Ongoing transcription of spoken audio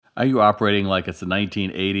Are you operating like it's the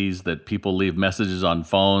 1980s that people leave messages on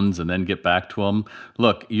phones and then get back to them?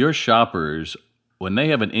 Look, your shoppers, when they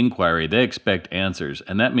have an inquiry, they expect answers.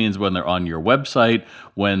 And that means when they're on your website,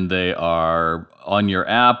 when they are on your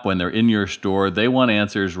app, when they're in your store, they want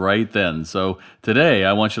answers right then. So today,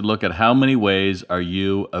 I want you to look at how many ways are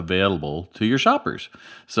you available to your shoppers.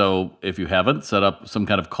 So if you haven't, set up some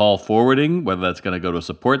kind of call forwarding, whether that's going to go to a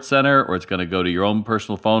support center or it's going to go to your own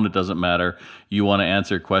personal phone, it doesn't matter. You want to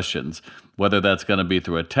answer questions. Whether that's going to be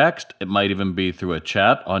through a text, it might even be through a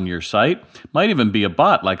chat on your site, might even be a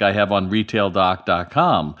bot like I have on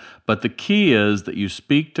retaildoc.com. But the key is that you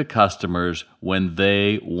speak to customers when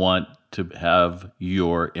they want to have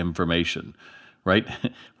your information, right?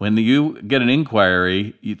 When you get an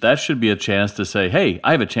inquiry, that should be a chance to say, hey,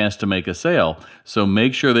 I have a chance to make a sale. So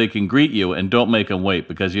make sure they can greet you and don't make them wait,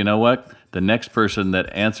 because you know what? The next person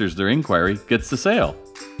that answers their inquiry gets the sale.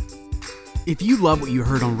 If you love what you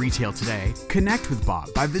heard on Retail Today, connect with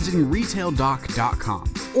Bob by visiting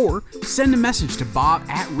retaildoc.com or send a message to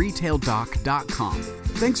bob@retaildoc.com.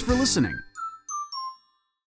 Thanks for listening.